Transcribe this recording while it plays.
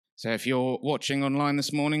So if you're watching online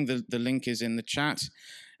this morning, the link is in the chat.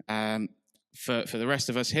 For the rest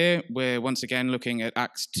of us here, we're once again looking at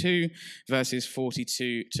Acts 2, verses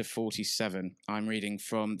 42 to 47. I'm reading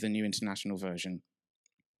from the New International Version.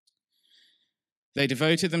 They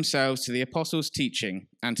devoted themselves to the apostles' teaching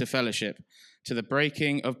and to fellowship, to the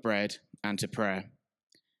breaking of bread and to prayer.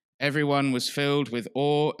 Everyone was filled with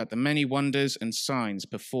awe at the many wonders and signs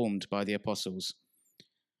performed by the apostles.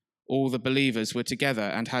 All the believers were together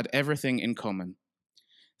and had everything in common.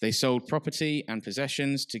 They sold property and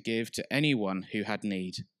possessions to give to anyone who had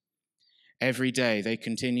need. Every day they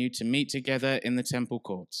continued to meet together in the temple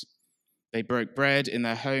courts. They broke bread in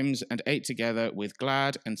their homes and ate together with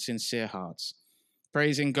glad and sincere hearts,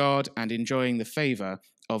 praising God and enjoying the favor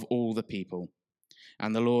of all the people.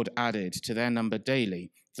 And the Lord added to their number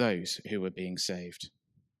daily those who were being saved.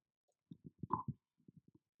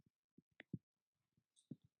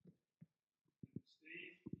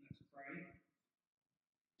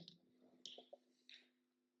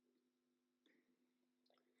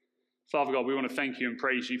 Father God, we want to thank you and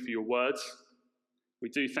praise you for your words. We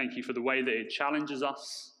do thank you for the way that it challenges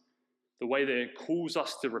us, the way that it calls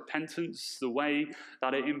us to repentance, the way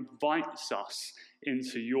that it invites us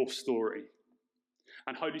into your story.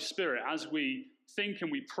 And Holy Spirit, as we think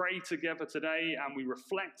and we pray together today and we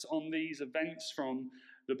reflect on these events from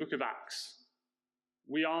the book of Acts,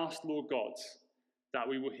 we ask, Lord God, that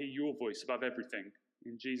we will hear your voice above everything.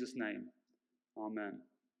 In Jesus' name, amen.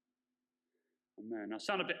 Amen. I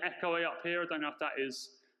sound a bit echoey up here. I don't know if that is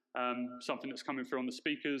something that's coming through on the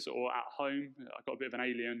speakers or at home. I've got a bit of an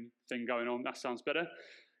alien thing going on. That sounds better.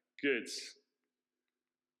 Good.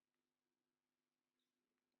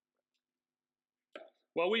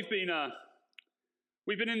 Well, we've been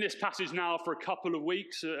in this passage now for a couple of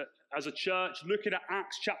weeks as a church, looking at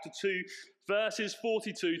Acts chapter 2, verses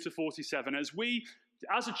 42 to 47, as we,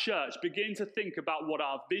 as a church, begin to think about what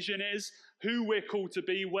our vision is, who we're called to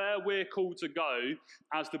be, where we're called to go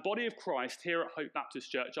as the body of Christ here at Hope Baptist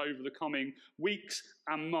Church over the coming weeks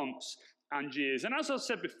and months and years. And as I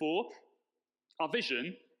said before, our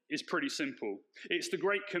vision is pretty simple. It's the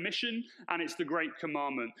Great Commission and it's the Great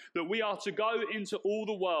Commandment, that we are to go into all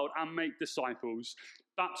the world and make disciples,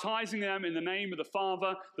 baptizing them in the name of the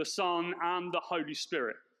Father, the Son, and the Holy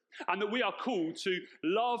Spirit. And that we are called to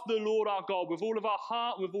love the Lord our God with all of our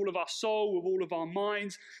heart, with all of our soul, with all of our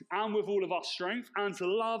minds, and with all of our strength, and to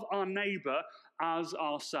love our neighbour as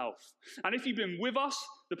ourselves. And if you've been with us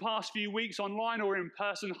the past few weeks online or in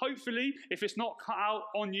person, hopefully, if it's not cut out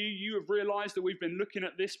on you, you have realised that we've been looking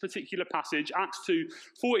at this particular passage, Acts 2,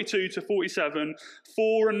 42 to 47,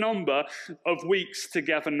 for a number of weeks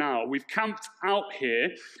together now. We've camped out here,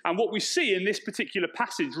 and what we see in this particular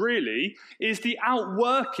passage really is the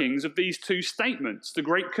outworkings of these two statements, the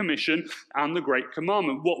Great Commission and the Great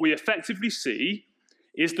Commandment. What we effectively see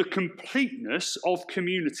is the completeness of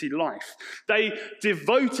community life. They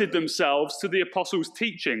devoted themselves to the apostles'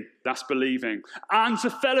 teaching, that's believing, and to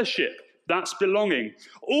fellowship, that's belonging.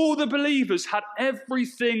 All the believers had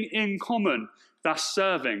everything in common, that's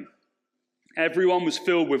serving. Everyone was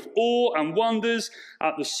filled with awe and wonders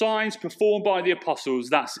at the signs performed by the apostles,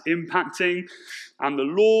 that's impacting. And the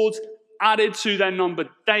Lord added to their number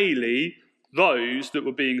daily those that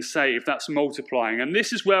were being saved, that's multiplying. And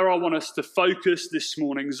this is where I want us to focus this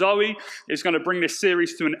morning. Zoe is going to bring this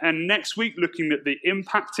series to an end next week, looking at the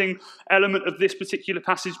impacting element of this particular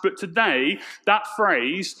passage. But today, that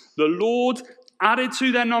phrase, the Lord added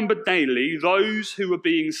to their number daily those who were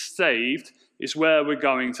being saved, is where we're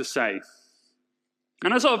going to say.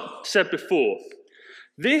 And as I've said before,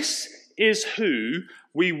 this is who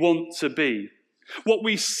we want to be. What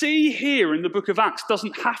we see here in the book of Acts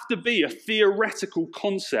doesn't have to be a theoretical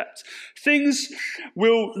concept. Things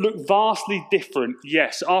will look vastly different,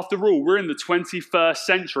 yes. After all, we're in the 21st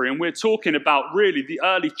century and we're talking about really the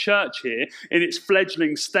early church here in its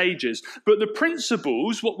fledgling stages. But the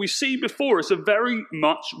principles, what we see before us, are very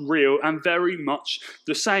much real and very much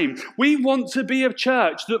the same. We want to be a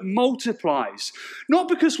church that multiplies, not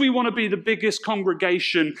because we want to be the biggest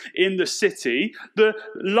congregation in the city, the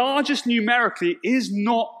largest numerically is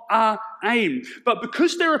not our aim, but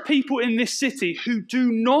because there are people in this city who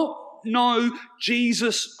do not know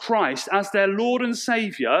Jesus Christ as their Lord and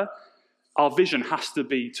Saviour, our vision has to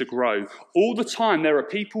be to grow. All the time there are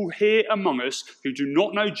people here among us who do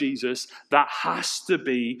not know Jesus. That has to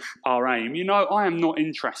be our aim. You know, I am not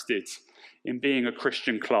interested in being a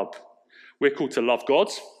Christian club. We're called to love God,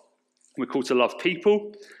 we're called to love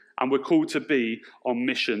people, and we're called to be on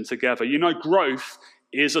mission together. You know, growth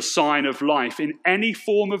is a sign of life. In any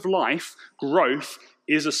form of life, growth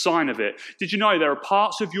is a sign of it. Did you know there are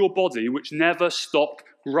parts of your body which never stop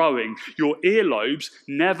growing. Your earlobes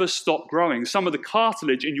never stop growing. Some of the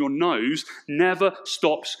cartilage in your nose never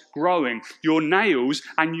stops growing. Your nails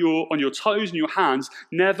and on your toes and your hands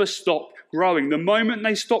never stop growing. The moment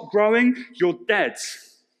they stop growing, you're dead.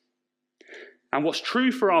 And what's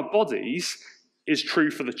true for our bodies is true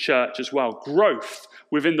for the church as well. Growth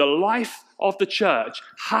within the life of the church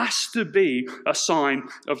has to be a sign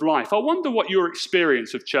of life. I wonder what your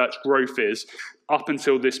experience of church growth is up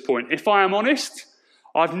until this point. If I am honest,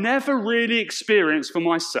 I've never really experienced for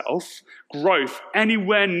myself growth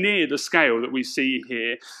anywhere near the scale that we see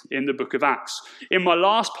here in the book of Acts. In my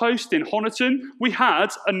last post in Honiton, we had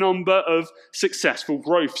a number of successful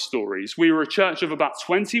growth stories. We were a church of about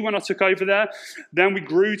 20 when I took over there. Then we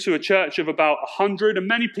grew to a church of about 100, and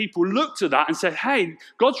many people looked at that and said, hey,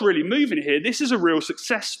 God's really moving here. This is a real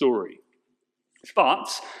success story. But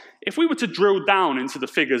if we were to drill down into the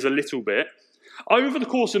figures a little bit, over the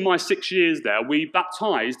course of my 6 years there, we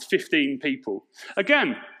baptized 15 people.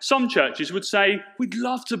 Again, some churches would say, we'd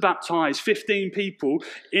love to baptize 15 people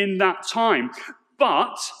in that time.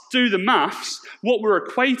 But, do the maths, what we're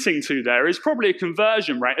equating to there is probably a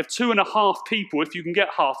conversion rate of 2.5 people, if you can get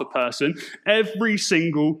half a person, every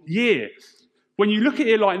single year. When you look at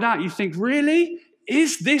it like that, you think, really?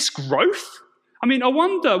 Is this growth? I mean, I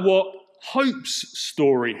wonder what Hope's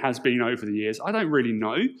story has been over the years. I don't really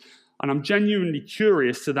know. And I'm genuinely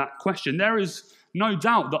curious to that question. There is no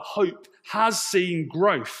doubt that Hope has seen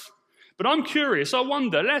growth. But I'm curious, I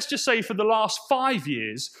wonder, let's just say for the last 5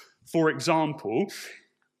 years, for example,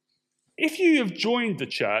 if you have joined the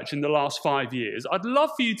church in the last 5 years, I'd love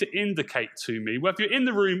for you to indicate to me, whether you're in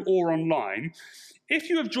the room or online, if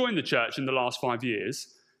you have joined the church in the last 5 years,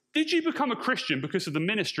 did you become a Christian because of the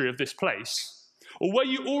ministry of this place? Or were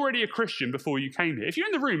you already a Christian before you came here? If you're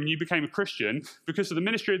in the room and you became a Christian because of the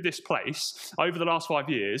ministry of this place over the last 5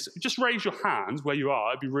 years, just raise your hand where you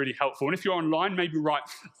are. It'd be really helpful. And if you're online, maybe write,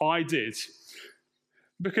 I did.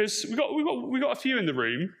 Because we got a few in the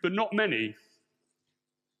room, but not many.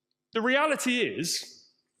 The reality is,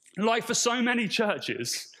 like for so many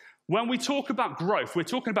churches, when we talk about growth, we're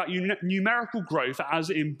talking about numerical growth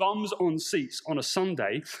as in bums on seats on a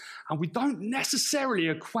Sunday, and we don't necessarily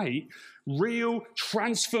equate real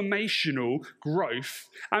transformational growth.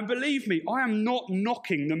 And believe me, I am not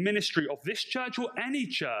knocking the ministry of this church or any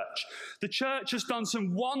church. The church has done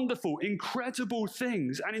some wonderful, incredible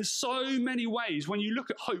things. And in so many ways, when you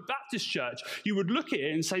look at Hope Baptist Church, you would look at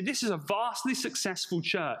it and say, this is a vastly successful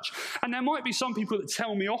church. And there might be some people that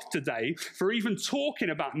tell me off today for even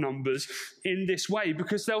talking about numbers in this way,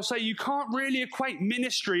 because they'll say you can't really equate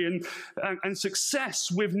ministry and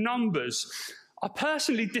success with numbers. I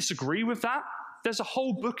personally disagree with that. There's a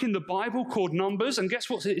whole book in the Bible called Numbers, and guess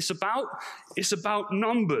what it's about? It's about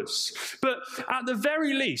numbers. But at the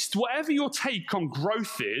very least, whatever your take on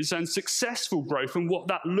growth is, and successful growth and what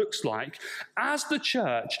that looks like, as the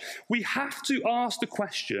church, we have to ask the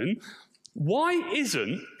question, why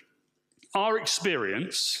isn't our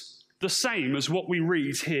experience the same as what we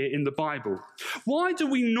read here in the Bible? Why do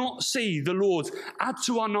we not see the Lord add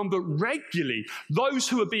to our number regularly those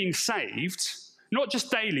who are being saved, not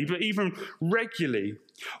just daily, but even regularly?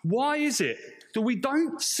 Why is it that we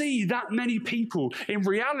don't see that many people in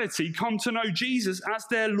reality come to know Jesus as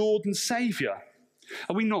their Lord and Savior?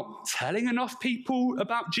 Are we not telling enough people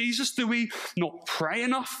about Jesus? Do we not pray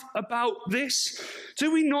enough about this?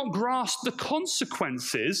 Do we not grasp the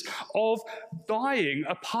consequences of dying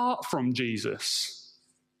apart from Jesus?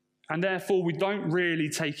 And therefore, we don't really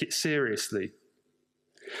take it seriously.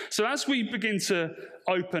 So as we begin to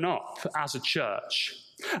open up as a church,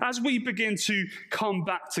 as we begin to come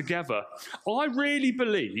back together, I really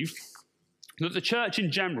believe that the church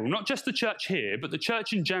in general, not just the church here, but the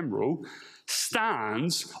church in general,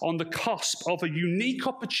 stands on the cusp of a unique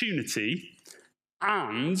opportunity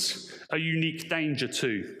and a unique danger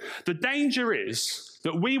too. The danger is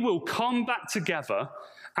that we will come back together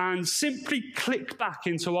and simply click back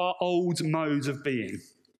into our old modes of being.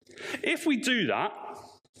 If we do that,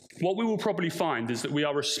 what we will probably find is that we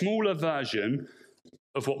are a smaller version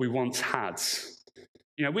of what we once had.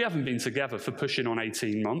 You know, we haven't been together for pushing on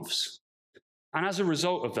 18 months. And as a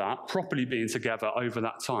result of that, properly being together over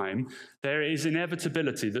that time, there is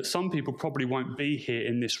inevitability that some people probably won't be here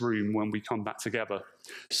in this room when we come back together.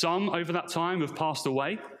 Some over that time have passed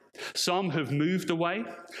away. Some have moved away.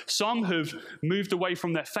 Some have moved away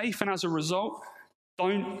from their faith, and as a result,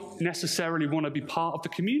 don't necessarily want to be part of the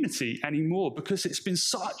community anymore because it's been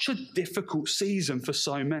such a difficult season for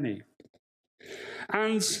so many.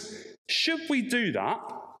 And should we do that,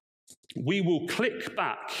 we will click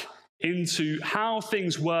back into how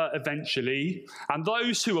things were eventually, and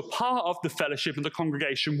those who are part of the fellowship and the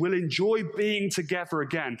congregation will enjoy being together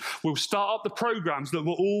again. We'll start up the programs that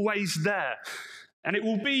were always there, and it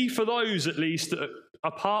will be for those at least that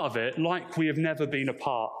are part of it like we have never been a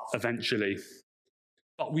part eventually.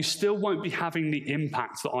 But we still won't be having the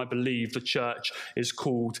impact that I believe the church is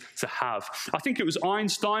called to have. I think it was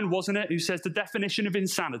Einstein, wasn't it, who says the definition of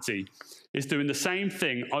insanity is doing the same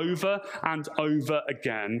thing over and over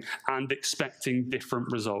again and expecting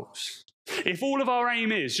different results. If all of our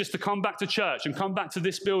aim is just to come back to church and come back to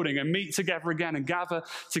this building and meet together again and gather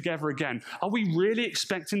together again, are we really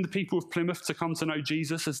expecting the people of Plymouth to come to know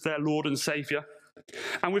Jesus as their Lord and Saviour?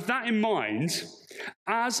 And with that in mind,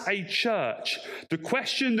 as a church, the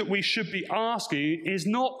question that we should be asking is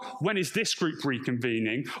not when is this group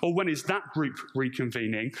reconvening or when is that group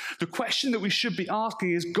reconvening. The question that we should be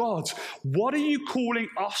asking is, God, what are you calling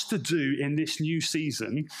us to do in this new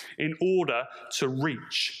season in order to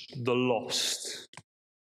reach the lost?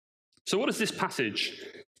 So what does this passage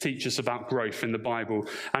teach us about growth in the Bible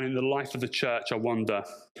and in the life of the church, I wonder?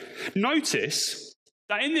 Notice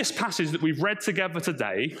that in this passage that we've read together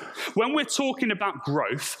today, when we're talking about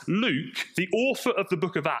growth, Luke, the author of the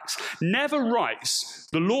book of Acts, never writes,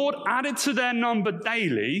 the Lord added to their number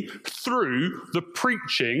daily through the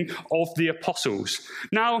preaching of the apostles.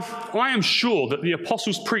 Now, I am sure that the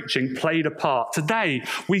apostles' preaching played a part. Today,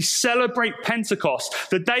 we celebrate Pentecost,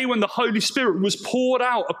 the day when the Holy Spirit was poured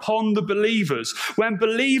out upon the believers, when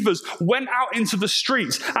believers went out into the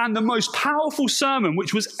streets, and the most powerful sermon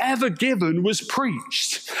which was ever given was preached,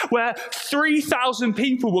 where 3,000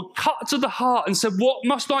 people were cut to the heart and said, what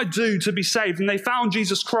must I do to be saved? And they found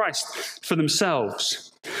Jesus Christ for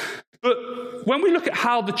themselves. But when we look at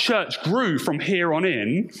how the church grew from here on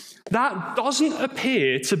in, that doesn't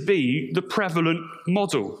appear to be the prevalent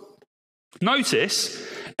model. Notice,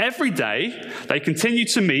 every day they continued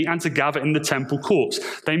to meet and to gather in the temple courts.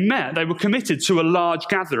 They were committed to a large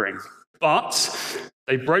gathering, but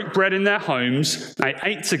they broke bread in their homes, they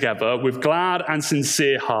ate together with glad and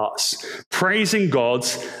sincere hearts, praising God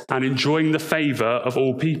and enjoying the favour of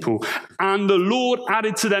all people. And the Lord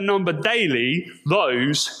added to their number daily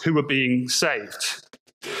those who were being saved.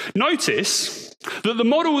 Notice that the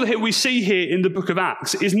model that we see here in the book of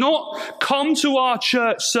Acts is not come to our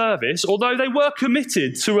church service, although they were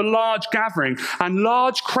committed to a large gathering and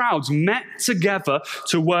large crowds met together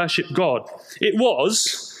to worship God. It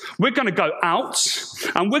was, we're going to go out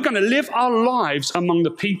and we're going to live our lives among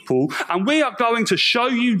the people and we are going to show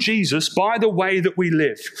you Jesus by the way that we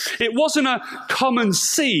live. It wasn't a come and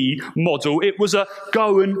see model, it was a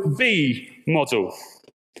go and be model.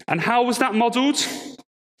 And how was that modelled?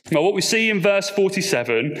 Well, what we see in verse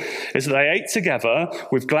 47 is that they ate together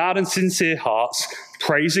with glad and sincere hearts,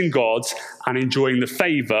 praising God and enjoying the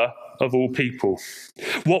favour of all people.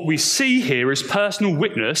 What we see here is personal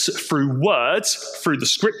witness through words, through the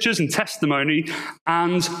scriptures and testimony,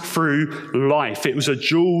 and through life. It was a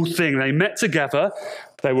dual thing. They met together,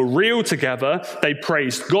 they were real together, they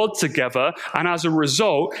praised God together, and as a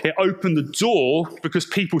result, it opened the door because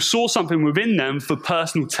people saw something within them for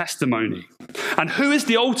personal testimony. And who is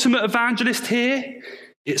the ultimate evangelist here?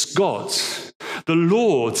 It's God. The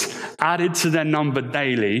Lord added to their number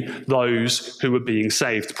daily those who were being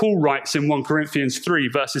saved. Paul writes in 1 Corinthians 3,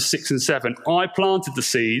 verses 6 and 7, I planted the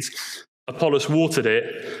seeds, Apollos watered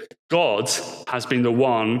it, God has been the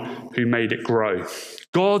one who made it grow.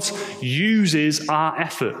 God uses our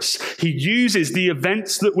efforts. He uses the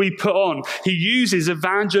events that we put on. He uses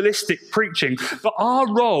evangelistic preaching. But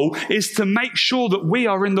our role is to make sure that we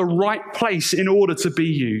are in the right place in order to be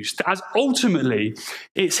used. As ultimately,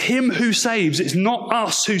 it's Him who saves. It's not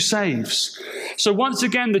us who saves. So once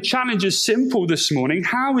again, the challenge is simple this morning.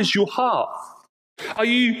 How is your heart? Are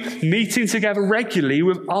you meeting together regularly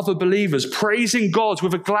with other believers, praising God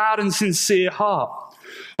with a glad and sincere heart?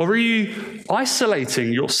 Or are you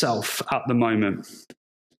isolating yourself at the moment?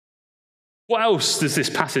 What else does this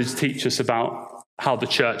passage teach us about how the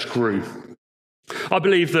church grew? I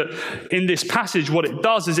believe that in this passage, what it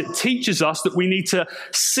does is it teaches us that we need to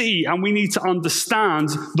see and we need to understand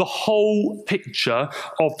the whole picture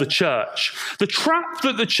of the church. The trap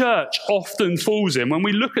that the church often falls in when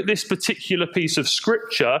we look at this particular piece of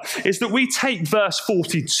scripture is that we take verse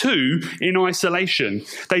 42 in isolation.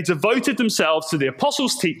 They devoted themselves to the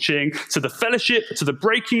apostles' teaching, to the fellowship, to the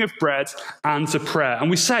breaking of bread, and to prayer. And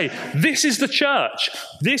we say, this is the church.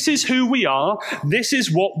 This is who we are. This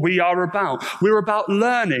is what we are about. We're about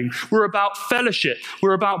learning, we're about fellowship,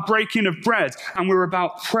 we're about breaking of bread, and we're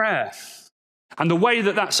about prayer. And the way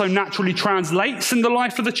that that so naturally translates in the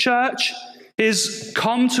life of the church is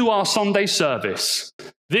come to our Sunday service,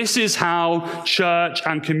 This is how church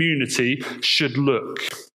and community should look.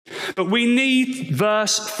 But we need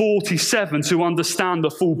verse 47 to understand the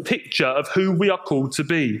full picture of who we are called to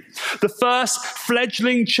be. The first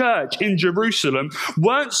fledgling church in Jerusalem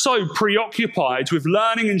weren't so preoccupied with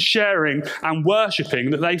learning and sharing and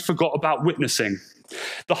worshipping that they forgot about witnessing.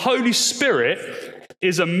 The Holy Spirit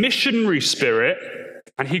is a missionary spirit,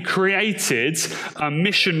 and he created a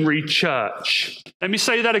missionary church. Let me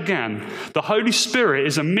say that again. The Holy Spirit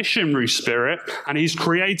is a missionary spirit, and he's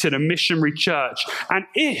created a missionary church. And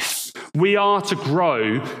if we are to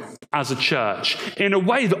grow as a church in a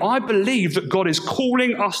way that I believe that God is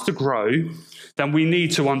calling us to grow, then we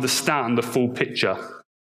need to understand the full picture.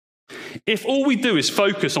 If all we do is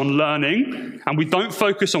focus on learning and we don't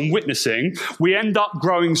focus on witnessing, we end up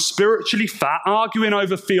growing spiritually fat, arguing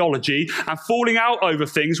over theology and falling out over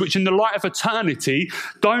things which in the light of eternity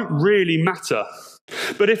don't really matter.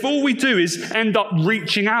 But if all we do is end up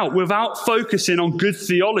reaching out without focusing on good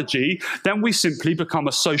theology, then we simply become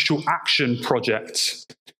a social action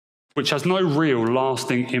project, which has no real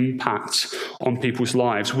lasting impact on people's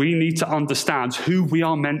lives. We need to understand who we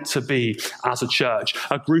are meant to be as a church,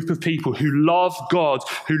 a group of people who love God,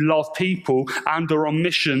 who love people, and are on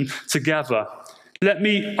mission together. Let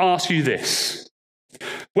me ask you this.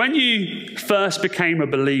 When you first became a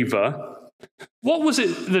believer, what was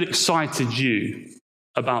it that excited you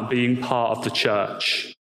about being part of the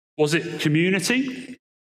church? Was it community?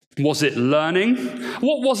 Was it learning?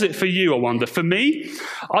 What was it for you, I wonder? For me,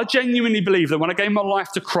 I genuinely believe that when I gave my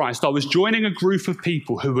life to Christ, I was joining a group of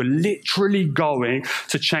people who were literally going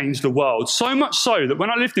to change the world. So much so that when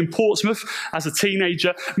I lived in Portsmouth as a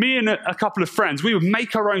teenager, me and a couple of friends, we would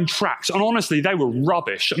make our own tracts. And honestly, they were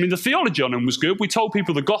rubbish. I mean, the theology on them was good. We told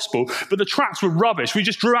people the gospel, but the tracts were rubbish. We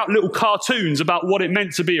just drew out little cartoons about what it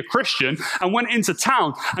meant to be a Christian and went into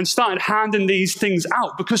town and started handing these things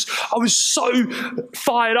out because I was so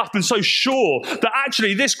fired up and so sure that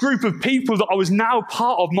actually this group of people that I was now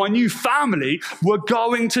part of, my new family, were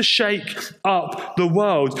going to shake up the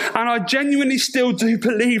world. And I genuinely still do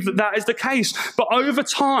believe that that is the case. But over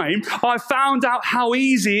time, I found out how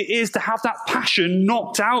easy it is to have that passion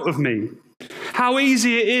knocked out of me. How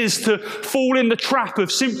easy it is to fall in the trap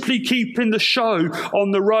of simply keeping the show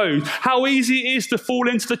on the road. How easy it is to fall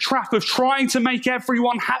into the trap of trying to make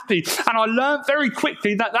everyone happy. And I learned very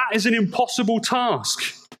quickly that that is an impossible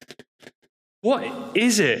task. What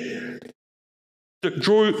is it that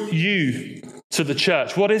drew you to the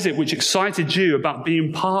church? What is it which excited you about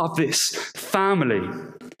being part of this family?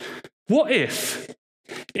 What if,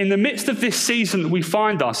 in the midst of this season that we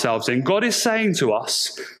find ourselves in, God is saying to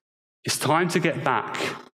us, it's time to get back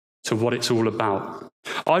to what it's all about?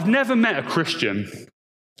 I've never met a Christian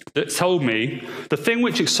that told me the thing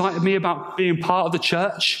which excited me about being part of the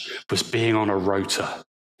church was being on a rota.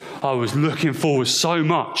 I was looking forward so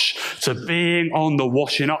much to being on the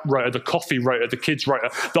washing up rota, the coffee rota, the kids rota,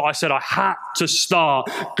 that I said I had to start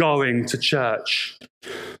going to church.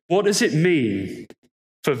 What does it mean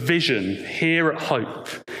for Vision here at Hope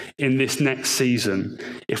in this next season?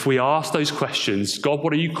 If we ask those questions, God,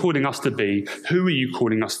 what are you calling us to be? Who are you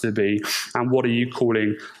calling us to be? And what are you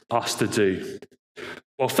calling us to do?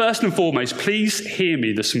 Well, first and foremost, please hear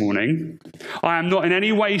me this morning. I am not in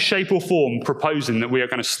any way, shape, or form proposing that we are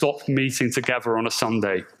going to stop meeting together on a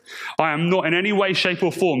Sunday. I am not in any way, shape,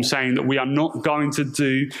 or form saying that we are not going to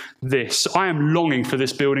do this. I am longing for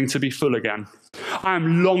this building to be full again. I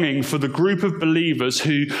am longing for the group of believers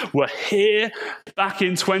who were here back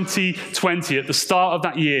in 2020 at the start of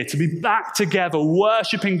that year to be back together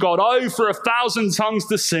worshipping God. Oh, for 1,000 tongues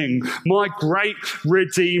to sing my great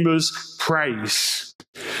Redeemer's praise.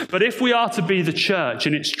 But if we are to be the church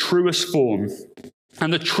in its truest form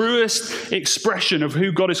and the truest expression of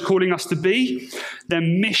who God is calling us to be,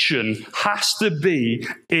 then mission has to be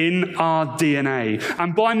in our DNA.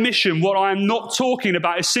 And by mission, what I am not talking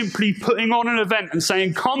about is simply putting on an event and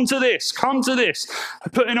saying, come to this,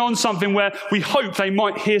 putting on something where we hope they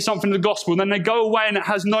might hear something of the gospel, and then they go away and it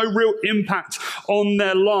has no real impact on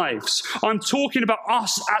their lives. I'm talking about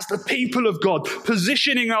us as the people of God,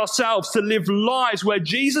 positioning ourselves to live lives where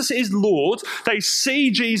Jesus is Lord. They see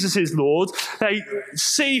Jesus is Lord. They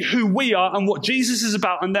see who we are and what Jesus is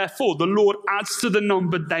about, and therefore the Lord adds to the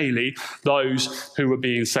number daily those who are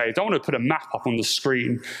being saved. I want to put a map up on the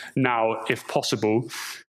screen now, if possible.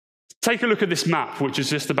 Take a look at this map, which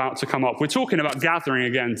is just about to come up. We're talking about gathering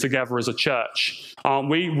again together as a church, aren't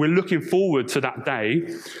we? We're looking forward to that day.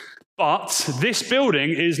 But this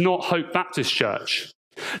building is not Hope Baptist Church.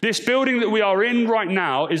 This building that we are in right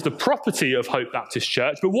now is the property of Hope Baptist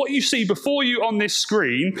Church, but what you see before you on this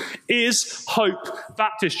screen is Hope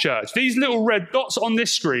Baptist Church. These little red dots on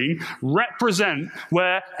this screen represent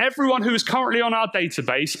where everyone who is currently on our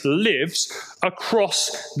database lives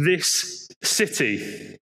across this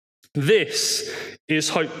city. This is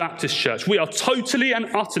Hope Baptist Church. We are totally and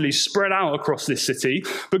utterly spread out across this city.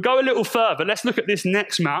 But go a little further. Let's look at this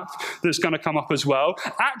next map that's going to come up as well.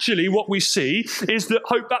 Actually, what we see is that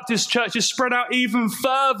Hope Baptist Church is spread out even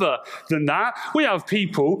further than that. We have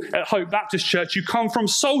people at Hope Baptist Church who come from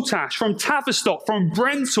Saltash, from Tavistock, from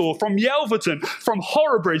Brentor, from Yelverton, from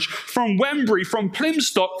Horrobridge, from Wembury, from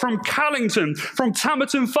Plymstock, from Callington, from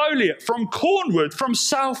Tamerton Foliot, from Cornwood, from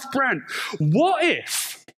South Brent. What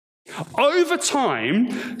if over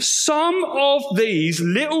time, some of these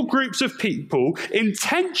little groups of people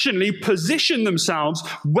intentionally position themselves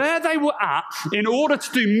where they were at in order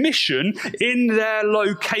to do mission in their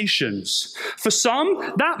locations? For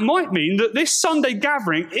some, that might mean that this Sunday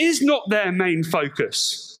gathering is not their main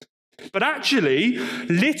focus. But actually,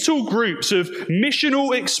 little groups of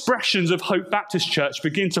missional expressions of Hope Baptist Church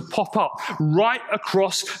begin to pop up right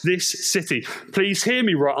across this city. Please hear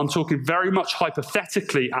me right, I'm talking very much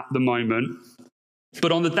hypothetically at the moment.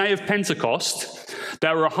 But on the day of Pentecost,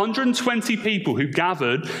 there were 120 people who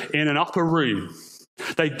gathered in an upper room.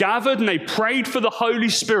 They gathered and they prayed for the Holy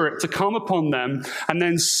Spirit to come upon them, and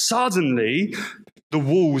then suddenly the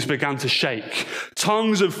walls began to shake.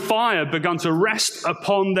 Tongues of fire began to rest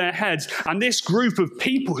upon their heads. And this group of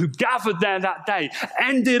people who gathered there that day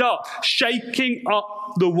ended up shaking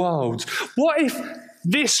up the world. What if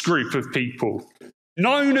this group of people,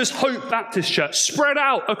 known as Hope Baptist Church, spread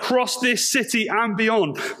out across this city and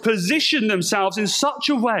beyond, positioned themselves in such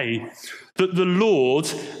a way that the Lord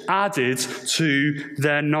added to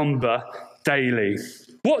their number daily?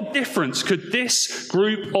 What difference could this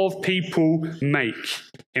group of people make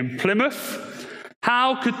in Plymouth?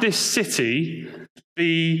 How could this city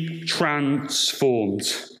be transformed?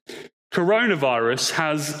 Coronavirus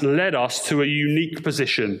has led us to a unique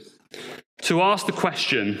position to ask the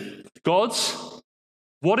question, God,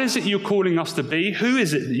 what is it you're calling us to be? Who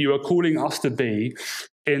is it that you are calling us to be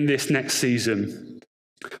in this next season?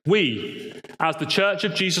 We, as the Church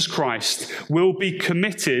of Jesus Christ, will be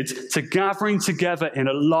committed to gathering together in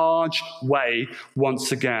a large way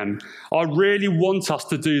once again. I really want us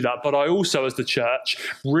to do that, but I also, as the church,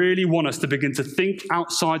 really want us to begin to think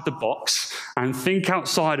outside the box and think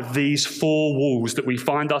outside of these four walls that we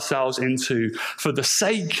find ourselves into for the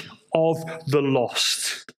sake of the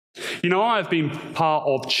lost. You know, I have been part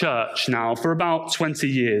of church now for about 20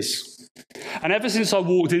 years. And ever since I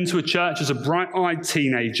walked into a church as a bright-eyed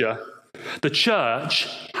teenager, the church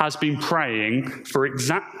has been praying for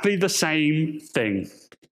exactly the same thing: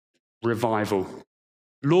 revival.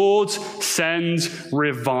 Lord, send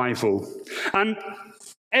revival. And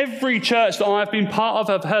every church that I've been part of,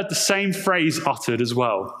 I've heard the same phrase uttered as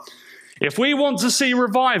well. If we want to see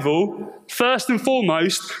revival, first and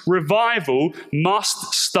foremost, revival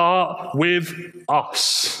must start with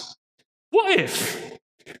us. What if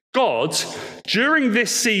God, during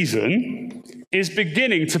this season, is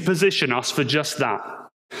beginning to position us for just that?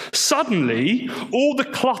 Suddenly, all the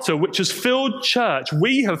clutter which has filled church,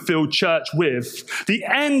 we have filled church with, the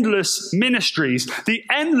endless ministries, the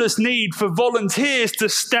endless need for volunteers to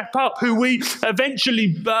step up, who we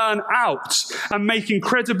eventually burn out and make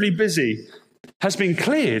incredibly busy, has been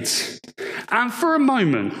cleared. And for a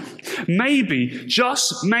moment, maybe,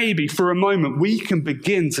 just maybe for a moment, we can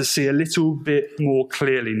begin to see a little bit more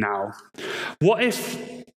clearly now. What if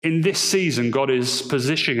in this season God is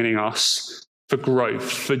positioning us for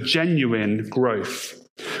growth, for genuine growth?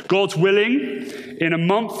 God's willing, in a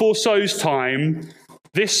month or so's time,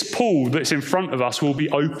 this pool that's in front of us will be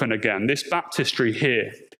open again, this baptistry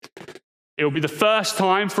here. It will be the first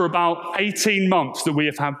time for about 18 months that we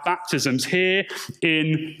have had baptisms here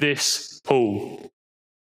in this pool.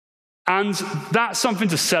 And that's something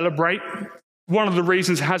to celebrate. One of the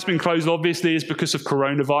reasons it has been closed, obviously, is because of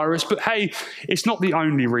coronavirus. But hey, it's not the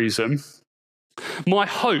only reason. My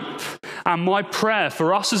hope and my prayer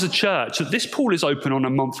for us as a church that this pool is open on a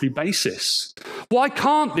monthly basis. Why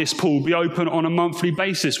can't this pool be open on a monthly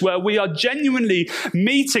basis where we are genuinely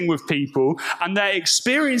meeting with people and they're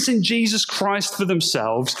experiencing Jesus Christ for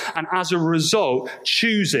themselves and as a result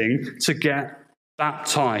choosing to get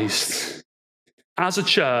baptized? As a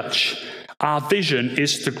church, our vision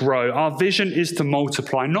is to grow. Our vision is to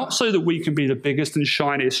multiply, not so that we can be the biggest and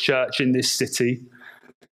shiniest church in this city,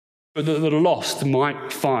 but that the lost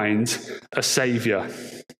might find a saviour.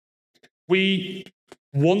 We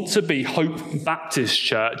want to be Hope Baptist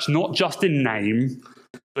Church, not just in name,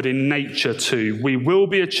 but in nature too. We will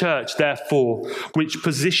be a church, therefore, which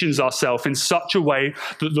positions ourselves in such a way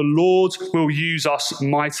that the Lord will use us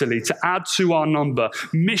mightily to add to our number.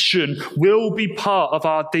 Mission will be part of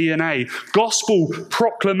our DNA. Gospel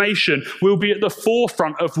proclamation will be at the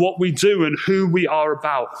forefront of what we do and who we are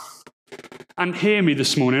about. And hear me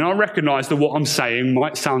this morning. I recognize that what I'm saying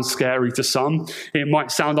might sound scary to some. It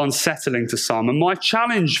might sound unsettling to some. And my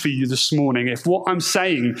challenge for you this morning, if what I'm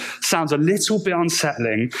saying sounds a little bit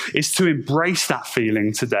unsettling, is to embrace that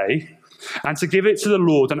feeling today and to give it to the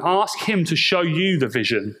Lord and ask him to show you the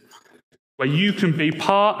vision where you can be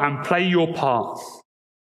part and play your part.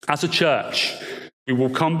 As a church, we will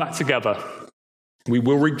come back together. We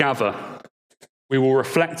will regather. We will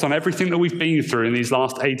reflect on everything that we've been through in these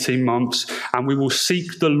last 18 months, and we will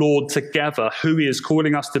seek the Lord together, who he is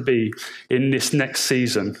calling us to be in this next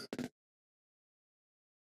season.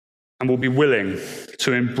 And we'll be willing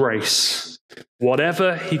to embrace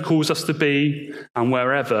whatever he calls us to be and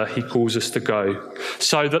wherever he calls us to go,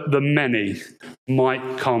 so that the many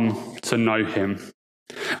might come to know him.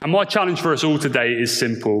 And my challenge for us all today is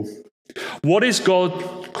simple. What is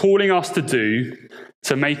God calling us to do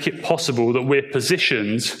to make it possible that we're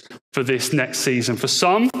positioned for this next season? For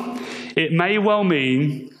some, it may well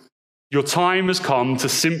mean your time has come to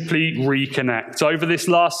simply reconnect. Over this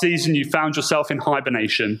last season, you found yourself in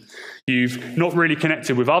hibernation. You've not really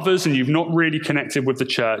connected with others, and you've not really connected with the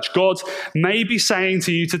church. God may be saying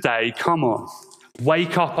to you today, come on,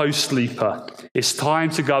 wake up, O sleeper. It's time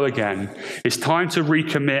to go again. It's time to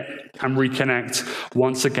recommit and reconnect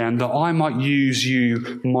once again, that I might use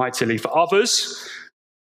you mightily. For others,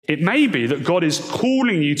 it may be that God is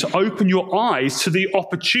calling you to open your eyes to the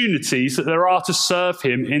opportunities that there are to serve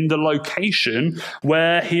him in the location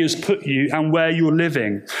where he has put you and where you're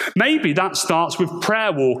living. Maybe that starts with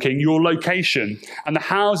prayer walking your location and the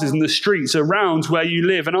houses and the streets around where you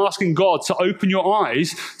live, and asking God to open your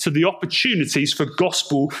eyes to the opportunities for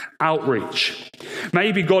gospel outreach.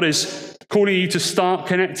 Maybe God is calling you to start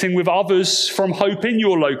connecting with others from Hope in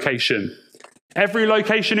your location. Every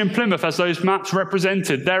location in Plymouth, as those maps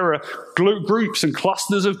represented, there are groups and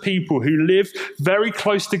clusters of people who live very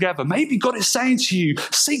close together. Maybe God is saying to you,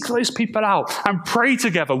 seek those people out and pray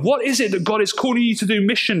together. What is it that God is calling you to do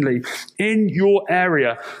missionally in your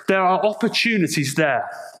area? There are opportunities there.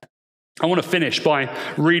 I want to finish by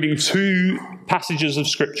reading two passages of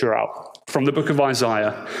scripture out from the book of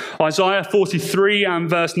Isaiah. Isaiah 43 and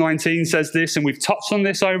verse 19 says this, and we've touched on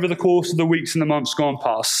this over the course of the weeks and the months gone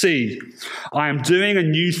past. See, I am doing a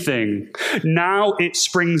new thing. Now it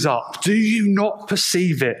springs up. Do you not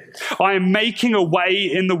perceive it? I am making a way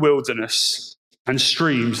in the wilderness and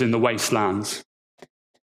streams in the wastelands.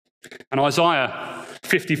 And Isaiah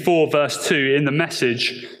 54 verse 2 in the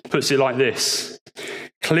Message puts it like this.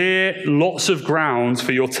 Clear lots of ground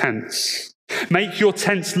for your tents. Make your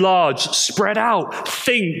tents large, spread out,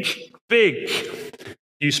 think big.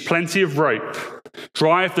 Use plenty of rope.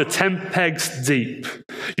 Drive the tent pegs deep.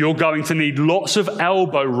 You're going to need lots of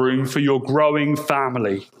elbow room for your growing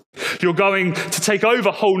family. You're going to take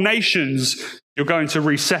over whole nations. You're going to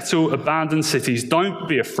resettle abandoned cities. Don't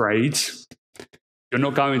be afraid. You're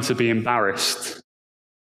not going to be embarrassed.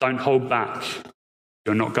 Don't hold back.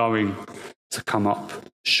 You're not going to come up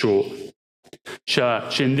short.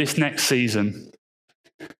 Church, in this next season,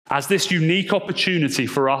 as this unique opportunity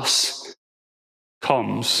for us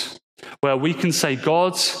comes, where we can say,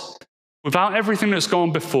 God, without everything that's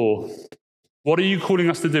gone before, what are you calling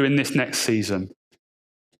us to do in this next season?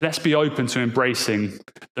 Let's be open to embracing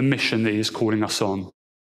the mission that he is calling us on,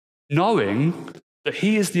 knowing that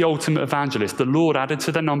he is the ultimate evangelist. The Lord added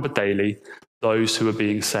to their number daily those who are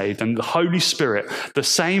being saved. And the Holy Spirit, the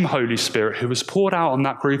same Holy Spirit who was poured out on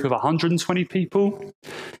that group of 120 people,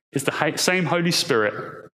 is the same Holy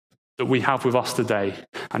Spirit that we have with us today,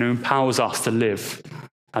 and who empowers us to live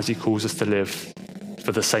as he calls us to live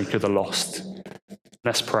for the sake of the lost.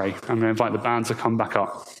 Let's pray. I'm going to invite the band to come back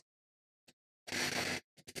up.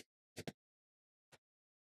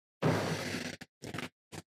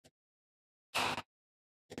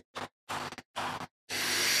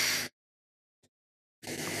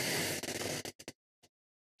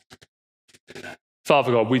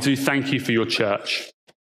 Father God, we do thank you for your church.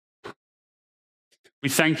 We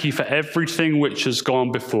thank you for everything which has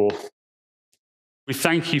gone before. We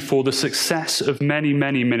thank you for the success of many,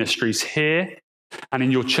 many ministries here and in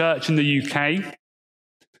your church in the UK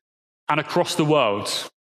and across the world.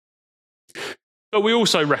 But we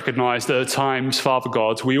also recognize that at times, Father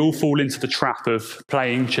God, we all fall into the trap of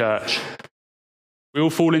playing church. We all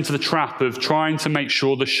fall into the trap of trying to make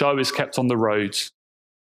sure the show is kept on the road.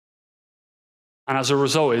 And as a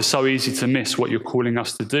result, it's so easy to miss what you're calling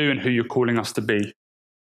us to do and who you're calling us to be.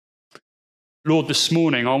 Lord, this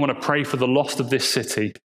morning, I want to pray for the lost of this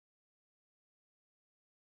city.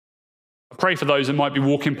 I pray for those that might be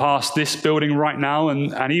walking past this building right now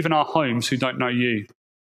and even our homes who don't know you.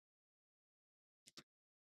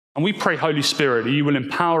 And we pray, Holy Spirit, that you will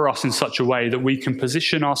empower us in such a way that we can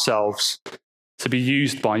position ourselves to be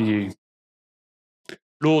used by you.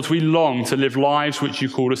 Lord, we long to live lives which you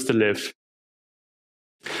called us to live.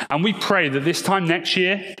 And we pray that this time next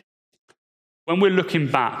year, when we're looking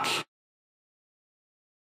back,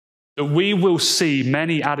 that we will see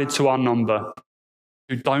many added to our number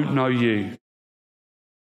who don't know you,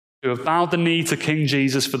 who have bowed the knee to King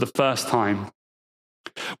Jesus for the first time.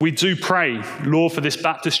 We do pray, Lord, for this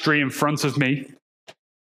baptistry in front of me.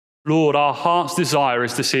 Lord, our heart's desire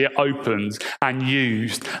is to see it opened and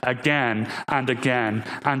used again and again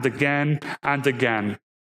and again and again.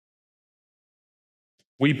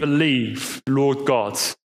 We believe, Lord God,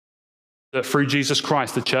 that through Jesus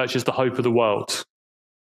Christ, the church is the hope of the world.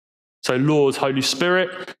 So, Lord, Holy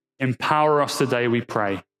Spirit, empower us today, we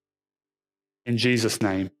pray. In Jesus'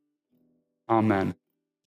 name, amen.